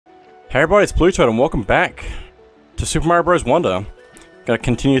Hey everybody, it's BlueToad and welcome back to Super Mario Bros. Wonder. Gonna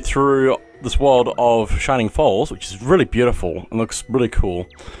continue through this world of Shining Falls, which is really beautiful and looks really cool.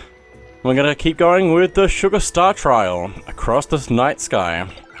 We're gonna keep going with the Sugar Star Trial across this night sky.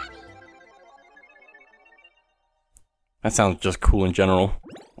 That sounds just cool in general.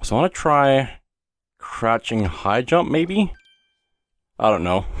 So I wanna try crouching high jump maybe? I don't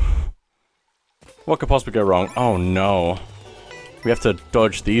know. What could possibly go wrong? Oh no. We have to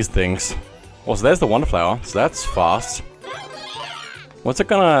dodge these things. Oh, so there's the Wonder Flower, so that's fast. What's it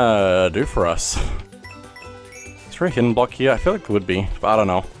gonna do for us? Is there a hidden block here? I feel like there would be, but I don't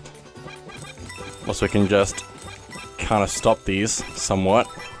know. Also, we can just kind of stop these somewhat.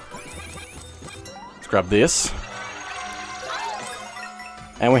 Let's grab this.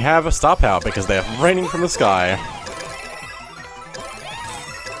 And we have a star power because they're raining from the sky.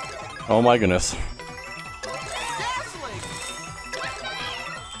 Oh my goodness.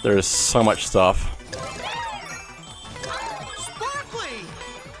 There is so much stuff.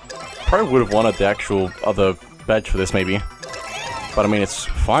 Probably would have wanted the actual other badge for this maybe. But I mean, it's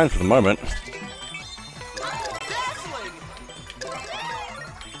fine for the moment.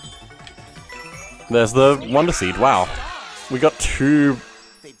 There's the Wonder Seed. Wow. We got 2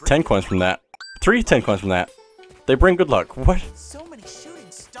 10 coins from that. 3 10 coins from that. They bring good luck. What?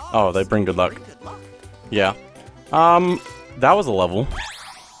 Oh, they bring good luck. Yeah. That was a level.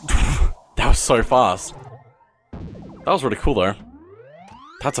 That was so fast. That was really cool though.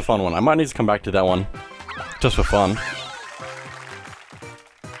 That's a fun one. I might need to come back to that one. Just for fun.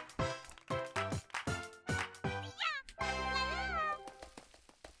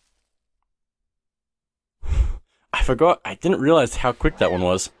 I forgot. I didn't realize how quick that one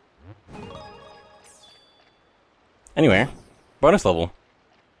was. Anyway, bonus level.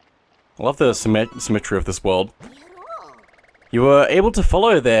 I love the symmetry of this world. You were able to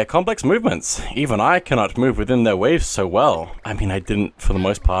follow their complex movements. Even I cannot move within their waves so well. I mean, I didn't for the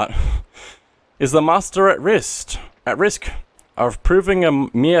most part. Is the master at risk of proving a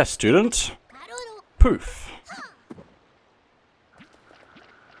mere student? Poof.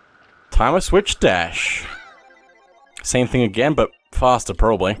 Timer switch dash. Same thing again, but faster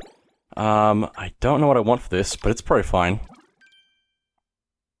probably. I don't know what I want for this, but it's probably fine.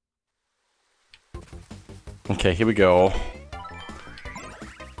 Okay, here we go.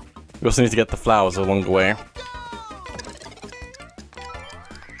 We also need to get the flowers along the way.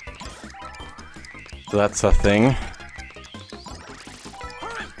 So that's a thing.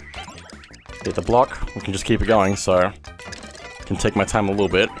 Hit the block. We can just keep it going, so I can take my time a little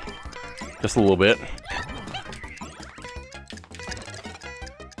bit. Just a little bit.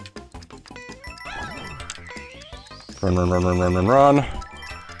 Run, run, run, run, run, run, run.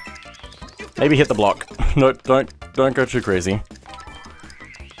 Maybe hit the block. No, don't go too crazy.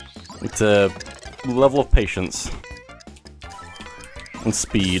 It's a level of patience and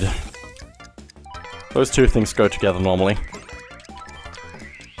speed. Those two things go together normally.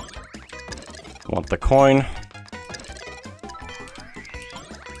 Want the coin.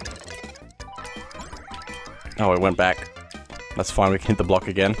 Oh, it went back. That's fine, we can hit the block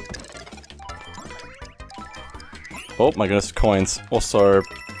again. Oh my goodness, coins. Also,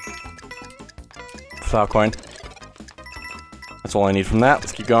 flower coin. That's all I need from that.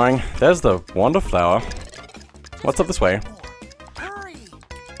 Let's keep going. There's the Wonder Flower. What's up this way?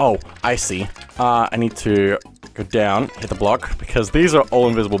 Oh, I see. I need to go down, hit the block, because these are all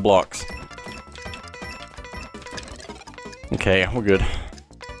invisible blocks. Okay, we're good.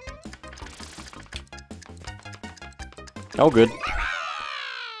 Oh, good.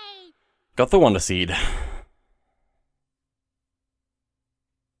 Got the Wonder Seed.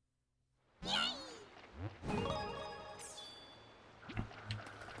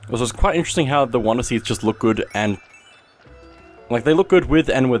 It was quite interesting how the Wonder Seeds just look good and... like, they look good with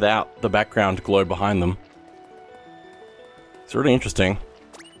and without the background glow behind them. It's really interesting.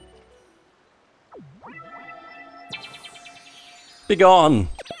 Be gone!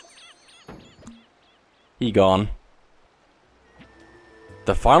 Be gone.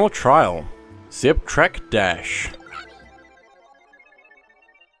 The final trial. Zip track dash.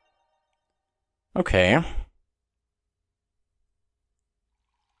 Okay.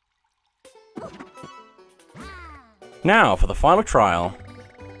 Now, for the final trial.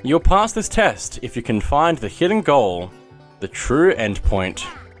 You'll pass this test if you can find the hidden goal, the true endpoint.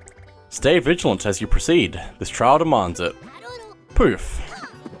 Stay vigilant as you proceed. This trial demands it. Poof.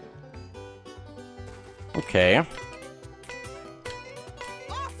 Okay.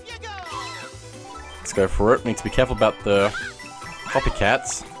 Let's go for it. Need to be careful about the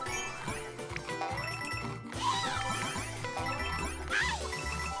copycats.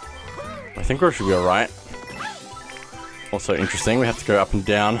 I think we should be alright. Also interesting, we have to go up and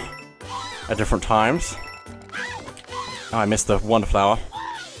down at different times. Oh, I missed the Wonder Flower.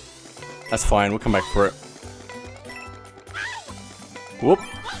 That's fine, we'll come back for it. Whoop.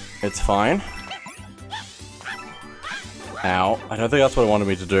 It's fine. Ow. I don't think that's what it wanted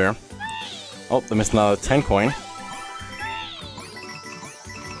me to do. Oh, they missed another 10 coin.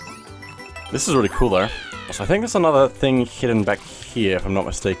 This is really cool though. So I think there's another thing hidden back here, if I'm not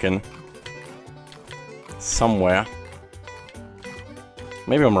mistaken. Somewhere.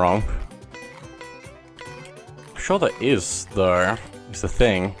 Maybe I'm wrong. I'm sure there is, though. It's the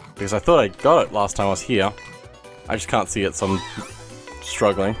thing. Because I thought I got it last time I was here. I just can't see it, so I'm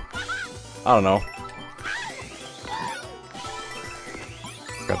struggling. I don't know.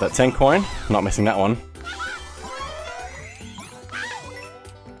 Grab that 10 coin. Not missing that one.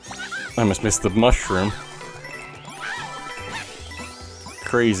 I almost missed the mushroom.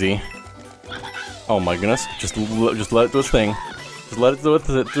 Crazy. Oh my goodness. Just let it do its thing. Just let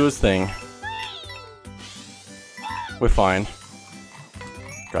it do its thing. We're fine.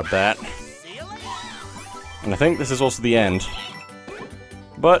 Grab that. And I think this is also the end.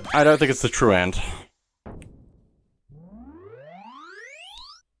 But I don't think it's the true end.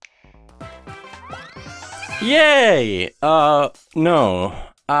 Yay! No.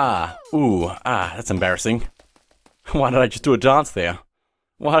 That's embarrassing. Why did I just do a dance there?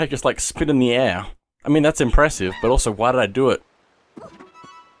 Why did I just, like, spin in the air? I mean, that's impressive, but also, why did I do it?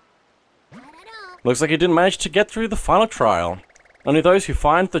 Looks like you didn't manage to get through the final trial. Only those who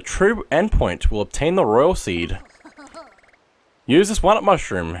find the true endpoint will obtain the royal seed. Use this one-up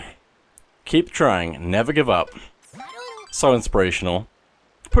mushroom. Keep trying, never give up. So inspirational.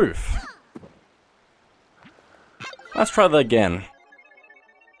 Poof. Let's try that again.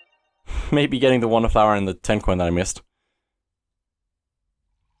 Maybe getting the Wonder Flower and the 10 coin that I missed.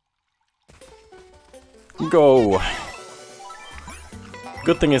 Go!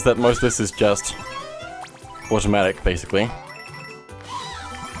 Good thing is that most of this is just automatic, basically.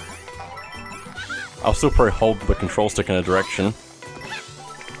 I'll still probably hold the control stick in a direction.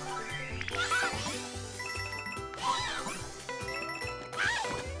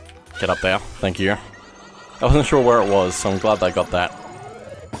 Get up there, thank you. I wasn't sure where it was, so I'm glad that I got that.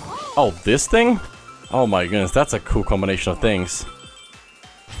 Oh, this thing? Oh my goodness, that's a cool combination of things.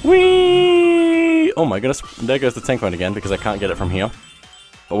 Whee! Oh my goodness, there goes the 10 coin again because I can't get it from here.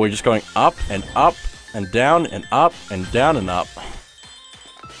 But we're just going up and up and down and up and down and up.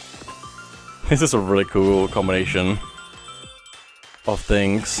 This is a really cool combination of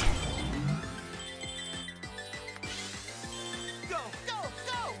things.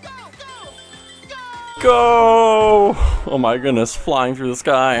 Go! Oh my goodness, flying through the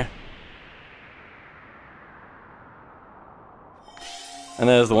sky. And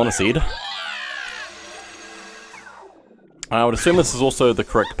there's the Wonder Seed. I would assume this is also the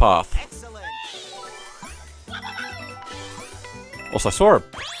correct path. Also, I saw a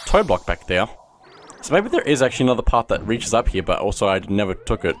toad block back there. So maybe there is actually another path that reaches up here, but also I never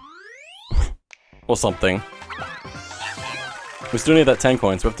took it. Or something. We still need that 10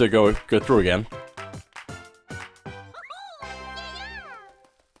 coins, so we have to go through again.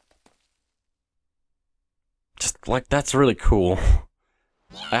 Just, like, that's really cool.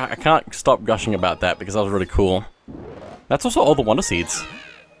 I can't stop gushing about that because that was really cool. That's also all the Wonder Seeds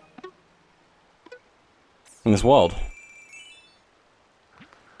in this world.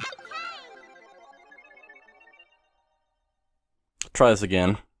 Try this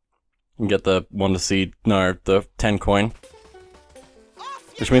again and get the Wonder Seed, no, the 10 coin.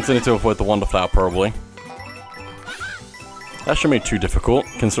 Which means I need to avoid the Wonder Flower, probably. That shouldn't be too difficult,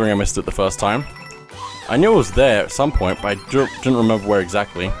 considering I missed it the first time. I knew it was there at some point, but I didn't remember where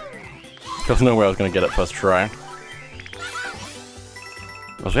exactly. Because I know where I was going to get it first try.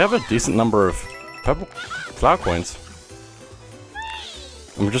 Because we have a decent number of purple flower coins.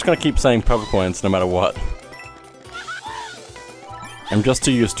 I'm just going to keep saying purple coins no matter what. I'm just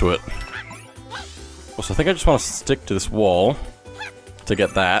too used to it. Also, I think I just want to stick to this wall to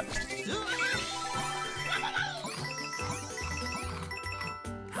get that.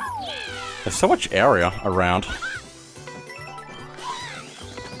 There's so much area around.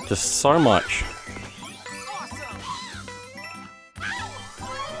 Just so much.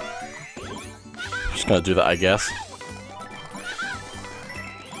 Just gonna do that, I guess.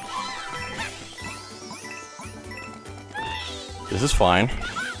 This is fine.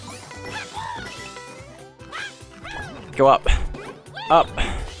 Go up. Up.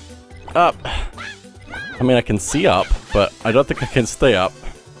 Up. I mean, I can see up, but I don't think I can stay up.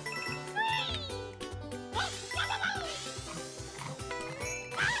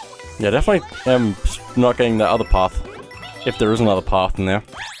 Yeah, definitely am not getting the other path. If there is another path in there.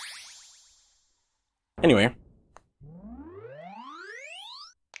 Anyway.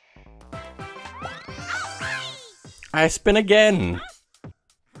 I spin again!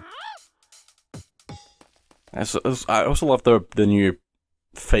 I also love the new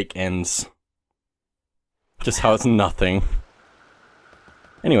fake ends. Just how it's nothing.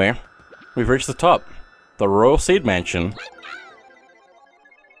 Anyway, we've reached the top. The Royal Seed Mansion.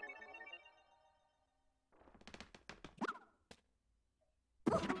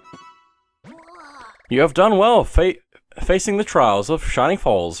 You have done well facing the trials of Shining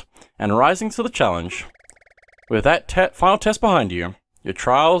Falls and rising to the challenge. With that final test behind you, your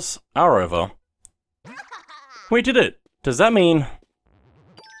trials are over. We did it! Does that mean...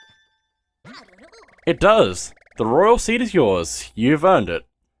 It does! The Royal Seed is yours. You've earned it.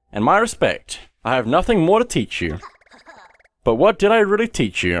 And my respect. I have nothing more to teach you. But what did I really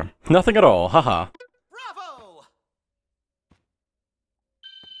teach you? Nothing at all, haha. Bravo!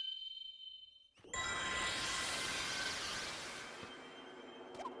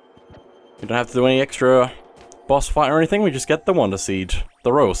 You don't have to do any extra boss fight or anything, we just get the Wonder Seed.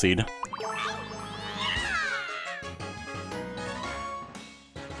 The Royal Seed.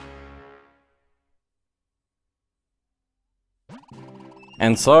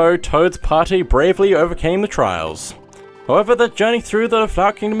 And so, Toad's party bravely overcame the trials. However, the journey through the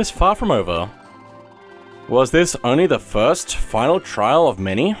Flower Kingdom is far from over. Was this only the first, final trial of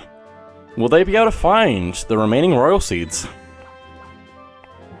many? Will they be able to find the remaining Royal Seeds?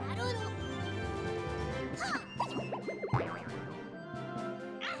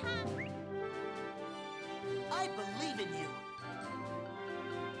 I believe in you.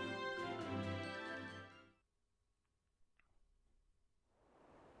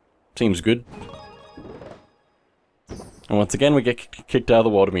 Seems good. And once again, we get kicked out of the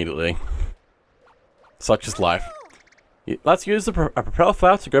water immediately. Such is life. Let's use a propeller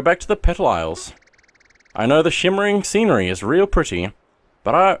flower to go back to the Petal Isles. I know the shimmering scenery is real pretty,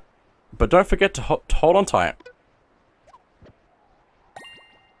 but don't forget to hold on tight.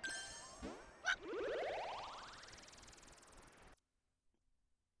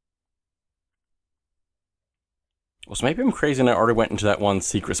 Or so maybe I'm crazy and I already went into that one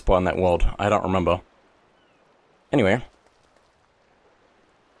secret spot in that world. I don't remember. Anyway.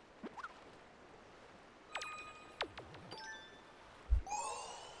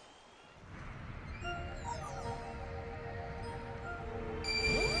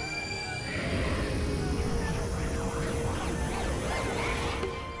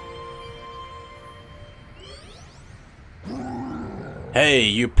 Hey,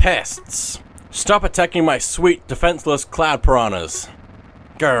 you pests! Stop attacking my sweet, defenseless cloud piranhas!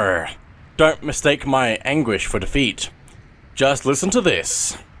 Grr! Don't mistake my anguish for defeat. Just listen to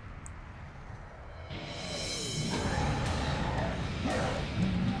this.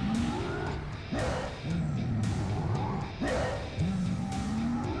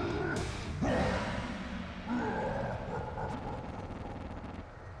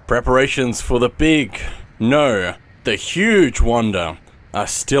 Preparations for the big, no, the huge wonder are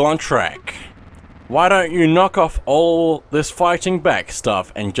still on track. Why don't you knock off all this fighting back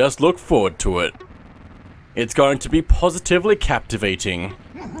stuff and just look forward to it? It's going to be positively captivating.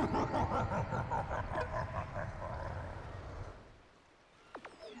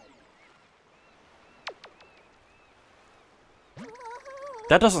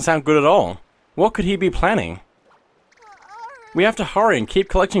 That doesn't sound good at all. What could he be planning? We have to hurry and keep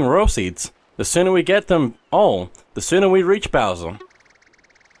collecting Royal Seeds. The sooner we get them all, the sooner we reach Bowser.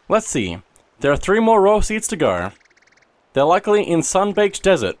 Let's see. There are 3 more Royal Seeds to go. They're likely in Sunbaked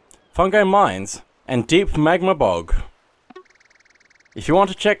Desert, Fungi Mines, and Deep Magma Bog. If you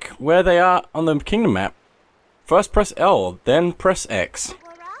want to check where they are on the kingdom map, first press L, then press X.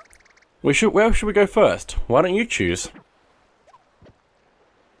 Where should we go first? Why don't you choose?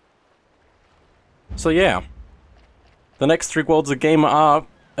 So yeah. The next 3 worlds of the game are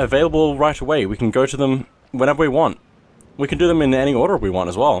available right away. We can go to them whenever we want. We can do them in any order we want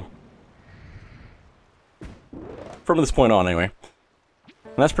as well. From this point on, anyway.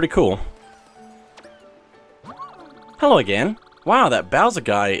 And that's pretty cool. Hello again. Wow, that Bowser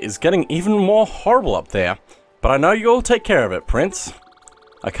guy is getting even more horrible up there. But I know you'll take care of it, Prince.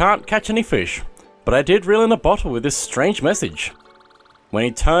 I can't catch any fish, but I did reel in a bottle with this strange message. When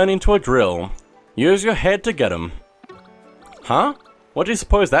he turned into a drill, use your head to get him. Huh? What do you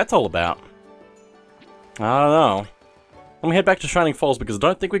suppose that's all about? I don't know. Let me head back to Shining Falls because I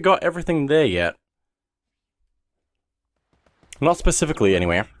don't think we got everything there yet. Not specifically,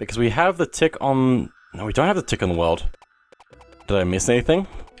 anyway, because we have the tick on... No, we don't have the tick on the world. Did I miss anything?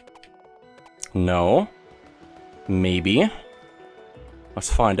 No. Maybe.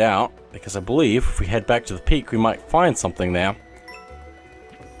 Let's find out, because I believe if we head back to the peak, we might find something there.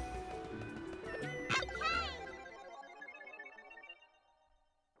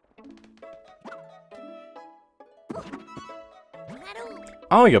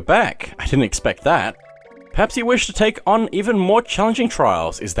 Oh, you're back. I didn't expect that. Perhaps you wish to take on even more challenging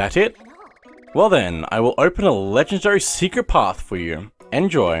trials, is that it? Well then, I will open a legendary secret path for you.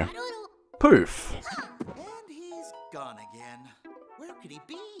 Enjoy. Poof. And he's gone again. Where could he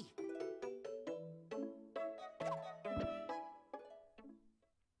be?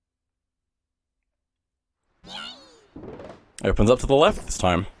 Opens up to the left this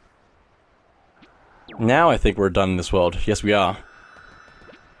time. Now I think we're done in this world. Yes, we are.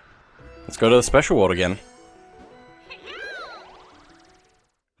 Let's go to the special world again.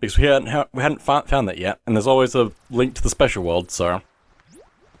 Because we hadn't found that yet, and there's always a link to the special world, so...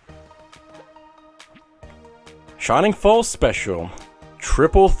 Shining Falls Special.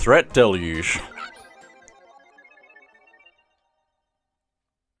 Triple Threat Deluge.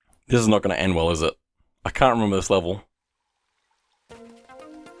 This is not going to end well, is it? I can't remember this level.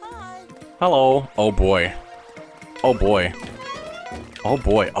 Hi. Hello. Oh boy. Oh boy. Oh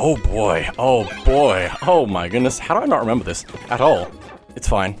boy. Oh boy. Oh boy. Oh my goodness. How do I not remember this at all? It's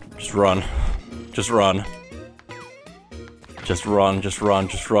fine. Just run. Just run. Just run. Just run.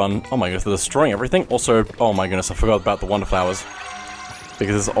 Just run. Oh my goodness. They're destroying everything. Also, oh my goodness. I forgot about the Wonder Flowers.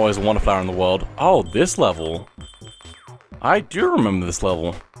 Because there's always a Wonder Flower in the world. Oh, this level. I do remember this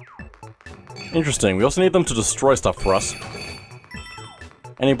level. Interesting. We also need them to destroy stuff for us.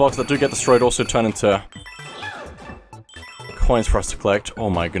 Any blocks that do get destroyed also turn into coins for us to collect. Oh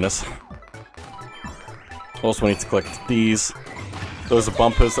my goodness. Also, we need to collect these. Those are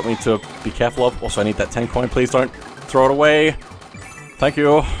bumpers that we need to be careful of. Also, I need that 10 coin. Please don't throw it away. Thank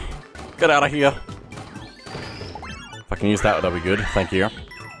you. Get out of here. If I can use that, that'll be good. Thank you.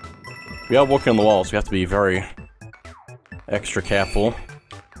 We are walking on the wall, so we have to be very extra careful.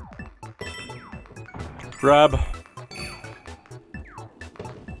 Grab.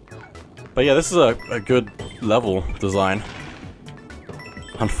 But yeah, this is a good level design.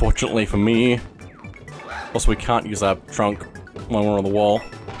 Unfortunately for me. Also, we can't use our trunk when we're on the wall.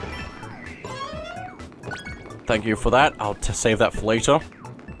 Thank you for that. I'll save that for later.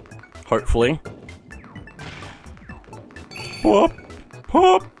 Hopefully. Whoop!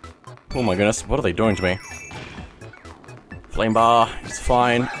 Whoop! Oh my goodness, what are they doing to me? Flame bar, it's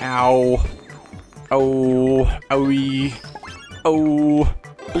fine. Ow! Oh! Owie! Oh!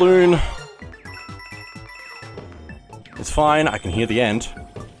 Balloon! It's fine, I can hear the end.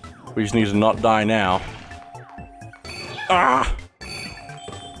 We just need to not die now. Ah!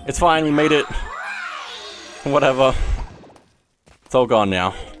 It's fine, we made it. Whatever. It's all gone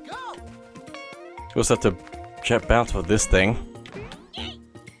now. We also have to jet bounce for this thing.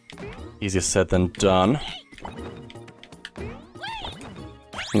 Easier said than done.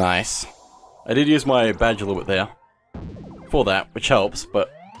 Nice. I did use my badge a little bit there. For that, which helps,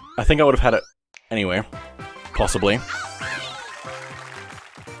 but I think I would have had it anyway. Possibly.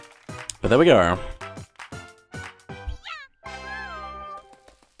 But there we go.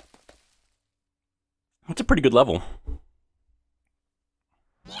 That's a pretty good level.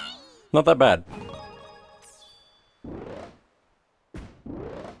 Not that bad.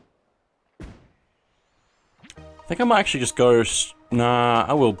 I think I might actually just go... Nah,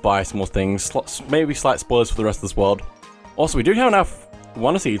 I will buy some more things. Maybe slight spoilers for the rest of this world. Also, we do have enough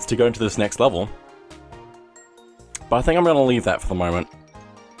Wonder Seeds to go into this next level. But I think I'm going to leave that for the moment.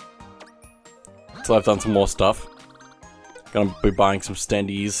 Until I've done some more stuff. Gonna be buying some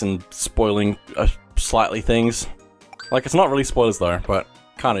standees and spoiling slightly things. Like, it's not really spoilers though, but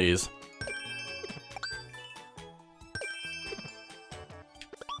kinda is.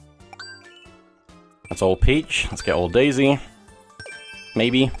 That's all Peach. Let's get all Daisy.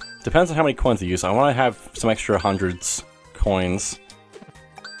 Maybe. Depends on how many coins I use. I want to have some extra hundreds coins.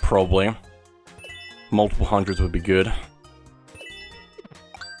 Probably. Multiple hundreds would be good.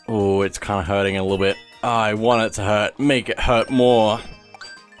 Oh, it's kind of hurting a little bit. I want it to hurt. Make it hurt more.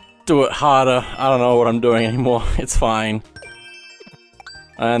 Do it harder. I don't know what I'm doing anymore. It's fine.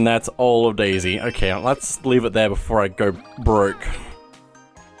 And that's all of Daisy. Okay, let's leave it there before I go broke.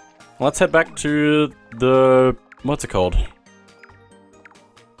 Let's head back to the... what's it called?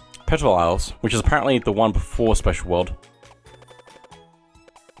 Petal Isles, which is apparently the one before Special World.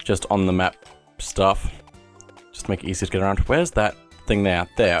 Just on the map stuff. Just to make it easier to get around. Where's that thing there?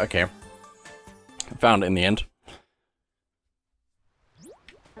 There, okay. Found it in the end.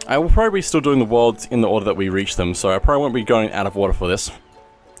 I will probably be still doing the worlds in the order that we reach them, so I probably won't be going out of order for this.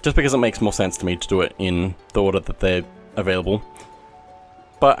 Just because it makes more sense to me to do it in the order that they're available.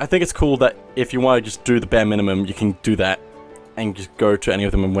 But I think it's cool that if you want to just do the bare minimum, you can do that and just go to any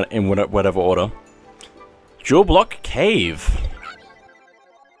of them in whatever order. Jewel Block Cave.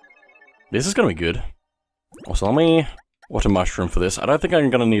 This is going to be good. Also, let me water mushroom for this. I don't think I'm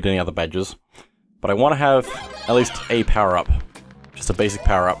going to need any other badges. But I want to have at least a power-up. Just a basic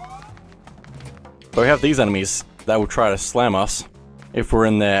power-up. But we have these enemies that will try to slam us if we're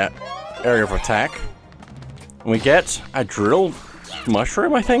in their area of attack. And we get a drill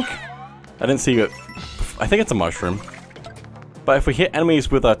mushroom, I think? I didn't see it. I think it's a mushroom. But if we hit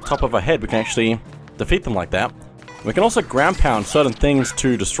enemies with the top of our head, we can actually defeat them like that. We can also ground pound certain things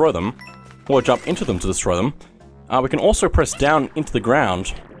to destroy them, or jump into them to destroy them. We can also press down into the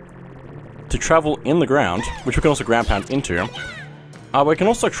ground to travel in the ground, which we can also ground pound into. We can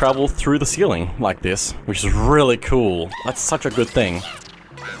also travel through the ceiling like this, which is really cool. That's such a good thing.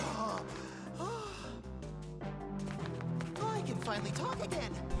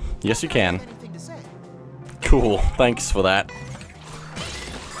 Yes, you can. Cool, thanks for that.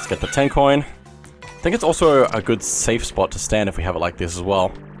 Let's get the 10 coin. I think it's also a good safe spot to stand if we have it like this as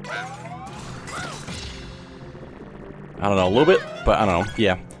well. I don't know, a little bit, but I don't know,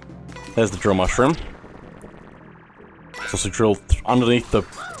 yeah. There's the drill mushroom. Let's also drill underneath the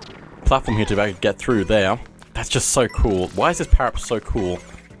platform here to be able to get through there. That's just so cool. Why is this power-up so cool?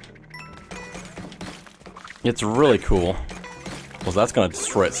 It's really cool. Well, that's gonna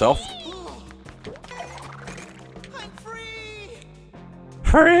destroy itself. I'm free!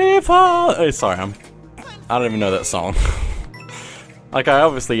 Free fall! Oh, sorry, I don't even know that song. Like, I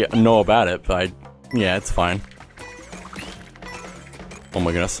obviously know about it, but yeah, it's fine. Oh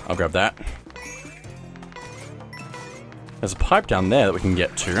my goodness, I'll grab that. There's a pipe down there that we can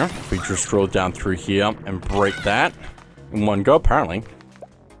get to. If we just drill down through here and break that in one go, apparently.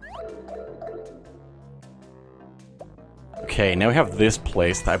 Okay, now we have this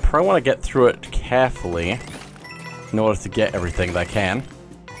place that I probably want to get through it carefully in order to get everything that I can.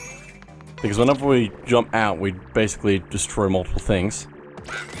 Because whenever we jump out, we basically destroy multiple things.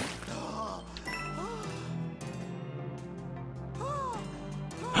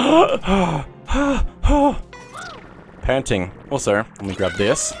 Panting. Also, let me grab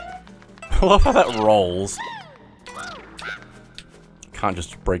this. I love how that rolls. Can't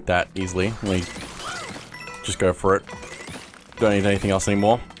just break that easily. Let me just go for it. Don't need anything else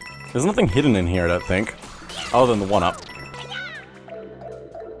anymore. There's nothing hidden in here, I don't think. Other than the 1-up.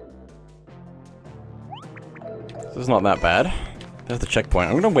 This is not that bad. There's the checkpoint.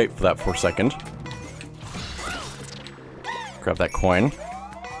 I'm gonna wait for that for a second. Grab that coin.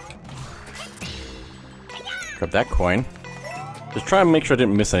 Grab that coin. Just try and make sure I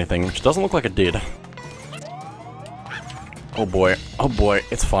didn't miss anything, which doesn't look like it did. Oh boy. Oh boy.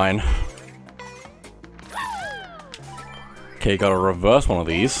 It's fine. Okay, gotta reverse one of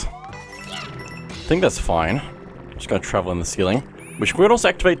these. I think that's fine. Just gonna travel in the ceiling. Which we could also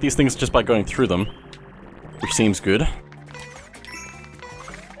activate these things just by going through them. Which seems good.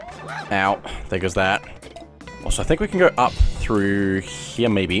 Ow. There goes that. Also, I think we can go up through here,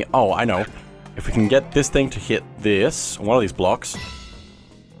 maybe. Oh, I know. If we can get this thing to hit this, one of these blocks.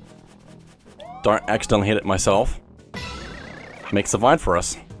 Don't accidentally hit it myself. Makes the vine for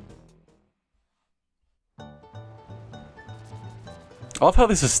us. I love how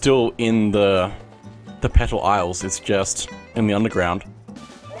this is still in the Petal Isles, it's just in the underground.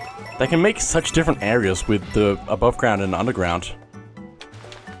 They can make such different areas with the above ground and underground.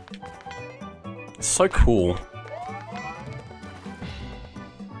 It's so cool.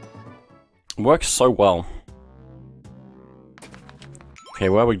 It works so well. Okay,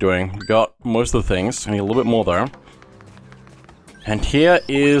 what are we doing? We got most of the things. I need a little bit more though. And here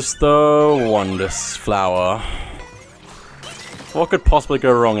is the Wondrous Flower. What could possibly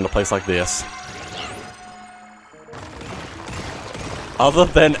go wrong in a place like this? Other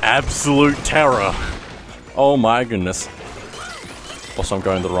than absolute terror. Oh my goodness. Also, I'm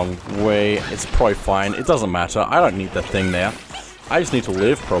going the wrong way. It's probably fine. It doesn't matter. I don't need that thing there. I just need to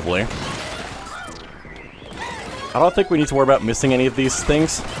live, probably. I don't think we need to worry about missing any of these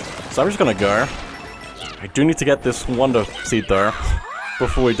things. So I'm just gonna go. I do need to get this Wonder Seed, though,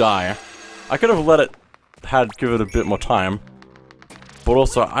 before we die. I could have let it... give it a bit more time. But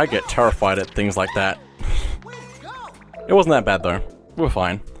also, I get terrified at things like that. It wasn't that bad, though. We're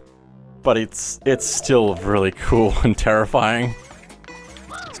fine. But it's still really cool and terrifying.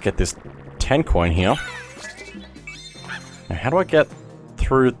 Let's get this 10 coin here. Now, how do I get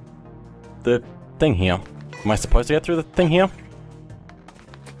through the thing here? Am I supposed to get through the thing here?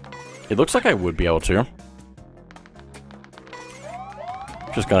 It looks like I would be able to.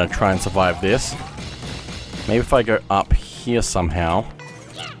 Just gonna try and survive this. Maybe if I go up here somehow.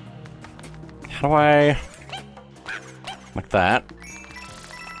 How do I... like that.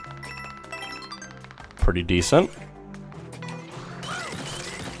 Pretty decent.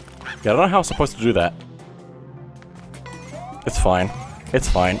 Yeah, I don't know how I'm supposed to do that. It's fine. It's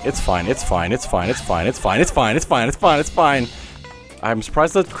fine. It's fine. It's fine. It's fine. It's fine. It's fine. It's fine. It's fine. It's fine. It's fine. I'm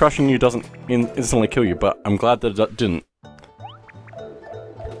surprised that crushing you doesn't instantly kill you, but I'm glad that it didn't.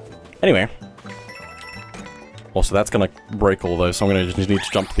 Anyway. Also, that's gonna break all those, so I'm gonna just need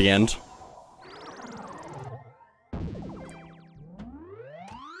to jump to the end.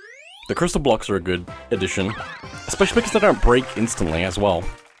 The crystal blocks are a good addition, especially because they don't break instantly as well.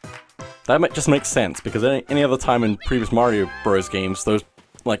 That just makes sense, because any other time in previous Mario Bros. Games, those,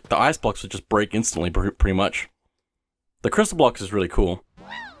 like, the ice blocks would just break instantly, pretty much. The crystal blocks is really cool.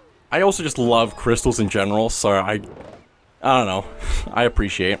 I also just love crystals in general, so I don't know, I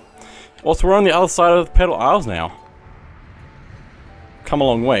appreciate it. Also, we're on the other side of the Pedal Isles now. Come a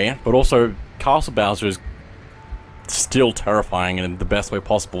long way, but also, Castle Bowser is still terrifying in the best way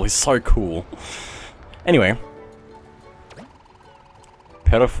possible. He's so cool. Anyway.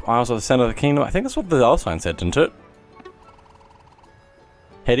 Pedal Isles are the center of the kingdom. I think that's what the other sign said, didn't it?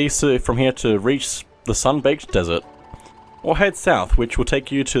 Head east from here to reach the Sunbaked Desert. Or head south, which will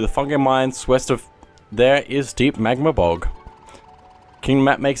take you to the fungi mines. West of there is deep magma bog. Kingdom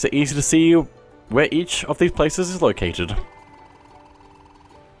map makes it easy to see where each of these places is located.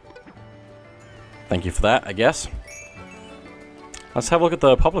 Thank you for that, I guess. Let's have a look at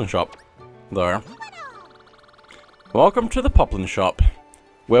the Poplin Shop, though. Welcome to the Poplin Shop,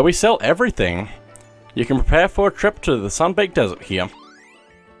 where we sell everything. You can prepare for a trip to the Sunbaked Desert here.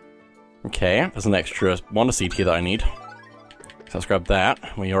 Okay, there's an extra Wonder Seed here that I need. So let's grab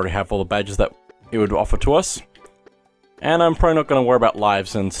that. We already have all the badges that it would offer to us. And I'm probably not going to worry about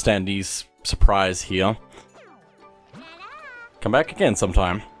lives and Standy's surprise here. Come back again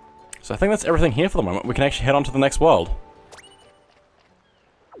sometime. So I think that's everything here for the moment. We can actually head on to the next world.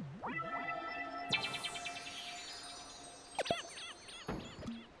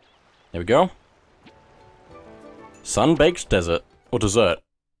 There we go. Sunbaked Desert. Or Dessert.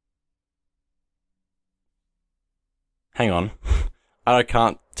 Hang on. I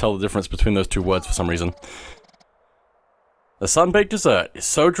can't tell the difference between those two words for some reason. The Sunbaked Desert is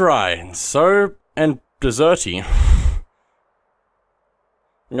so dry and desserty.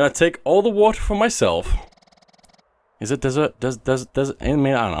 I'm gonna take all the water for myself. Is it desert? Desert? I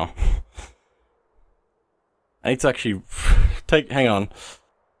mean, I don't know. I need to actually hang on.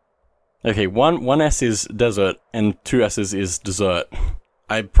 Okay, one S is desert and two S's is dessert.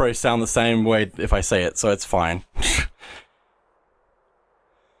 I probably sound the same way if I say it, so it's fine.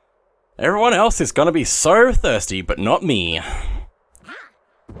 Everyone else is gonna be so thirsty, but not me. I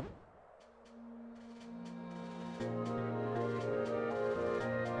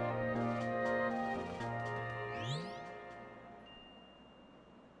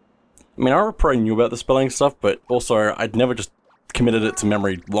mean, I probably knew about the spelling stuff, but also I'd never just committed it to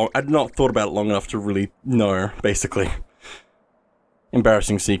memory I'd not thought about it long enough to really know, basically.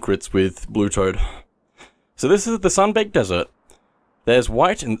 Embarrassing secrets with BlueToad. So this is the Sunbaked Desert. There's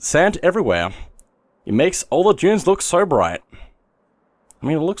white and sand everywhere. It makes all the dunes look so bright. I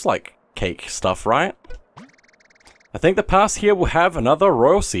mean, it looks like cake stuff, right? I think the pass here will have another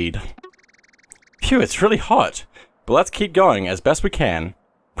royal seed. Phew, it's really hot. But let's keep going as best we can.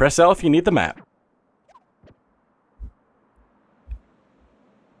 Press L if you need the map.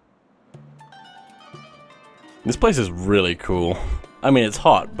 This place is really cool. I mean, it's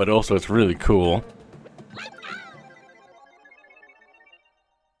hot, but also it's really cool.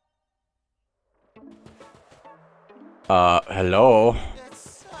 Hello?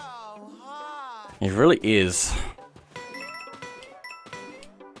 It's so hot. It really is.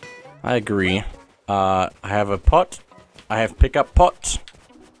 I agree. I have a pot. I have pickup pot.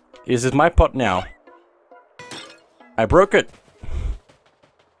 This is my pot now. I broke it.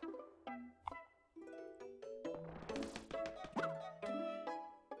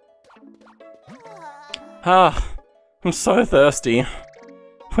 Ah, I'm so thirsty.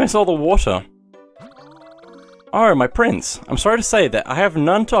 Where's all the water? Oh, my prince. I'm sorry to say that I have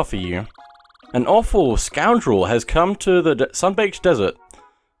none to offer you. An awful scoundrel has come to the Sunbaked Desert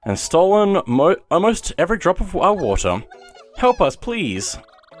and stolen almost every drop of our water. Help us, please.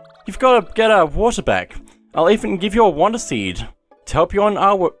 You've got to get our water back. I'll even give you a Wonder Seed to help you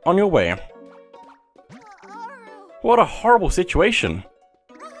on your way. What a horrible situation.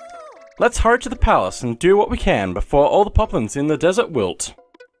 Let's hurry to the palace and do what we can before all the poplins in the desert wilt.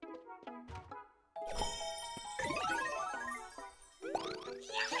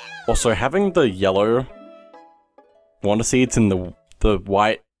 Also, having the yellow Wonder Seeds in the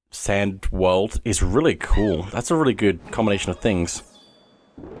white sand world is really cool. That's a really good combination of things.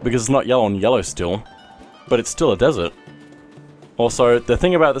 Because it's not yellow on yellow still, but it's still a desert. Also, the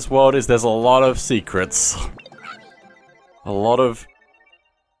thing about this world is there's a lot of secrets. A lot of...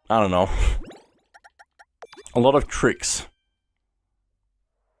 I don't know. A lot of tricks.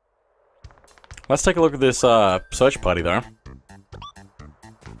 Let's take a look at this search party though.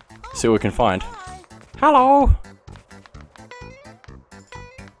 See what we can find. Hello!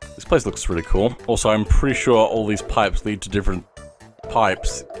 This place looks really cool. Also, I'm pretty sure all these pipes lead to different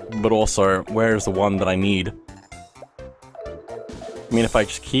pipes, but also, where is the one that I need? I mean, if I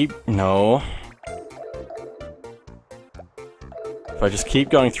just keep... No. If I just keep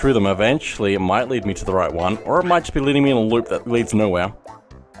going through them, eventually it might lead me to the right one, or it might just be leading me in a loop that leads nowhere.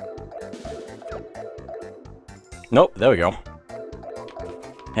 Nope, there we go.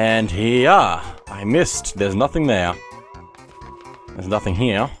 And here, I missed. There's nothing there. There's nothing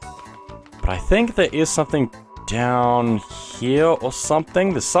here. But I think there is something down here or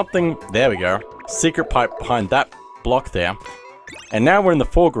something. There's something... There we go. Secret pipe behind that block there. And now we're in the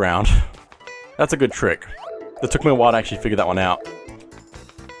foreground. That's a good trick. It took me a while to actually figure that one out.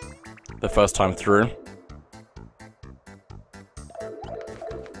 The first time through.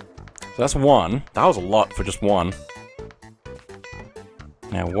 So that's one. That was a lot for just one.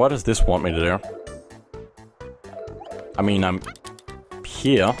 Now, what does this want me to do? I mean, I'm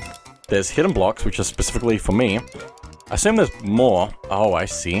here. There's hidden blocks, which are specifically for me. I assume there's more. Oh, I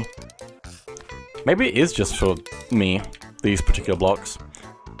see. Maybe it is just for me, these particular blocks.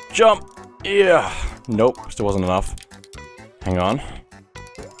 Jump! Yeah! Nope, still wasn't enough. Hang on.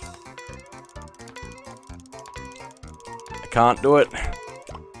 I can't do it.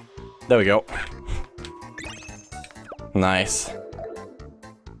 There we go. Nice.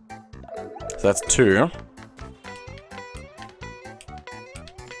 So that's two.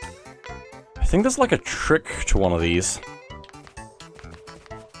 I think there's like a trick to one of these.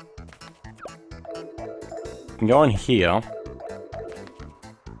 You can go in here.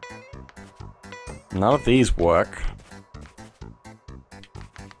 None of these work.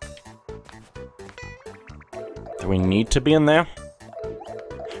 Do we need to be in there?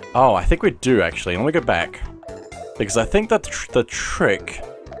 Oh, I think we do actually. Let me go back. Because I think that the trick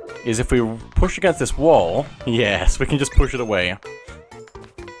is if we push against this wall, yes, we can just push it away.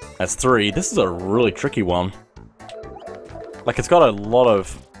 That's three. This is a really tricky one. Like, it's got a lot of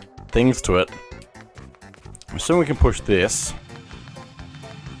things to it. I'm assuming we can push this.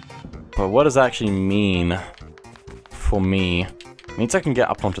 But what does that actually mean for me? It means I can get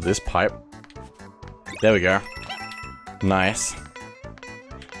up onto this pipe. There we go. Nice.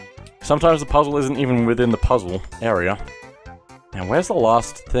 Sometimes the puzzle isn't even within the puzzle area. Now, where's the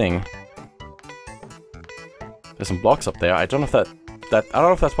last thing? There's some blocks up there. I don't know if I don't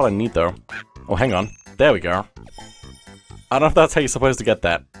know if that's what I need though. Oh, hang on. There we go. I don't know if that's how you're supposed to get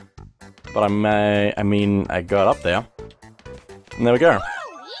that. But I mean, I got up there. And there we go.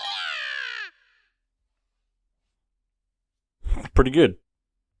 Pretty good.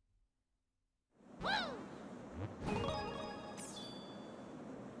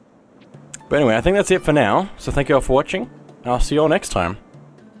 But anyway, I think that's it for now. So thank you all for watching. I'll see you all next time.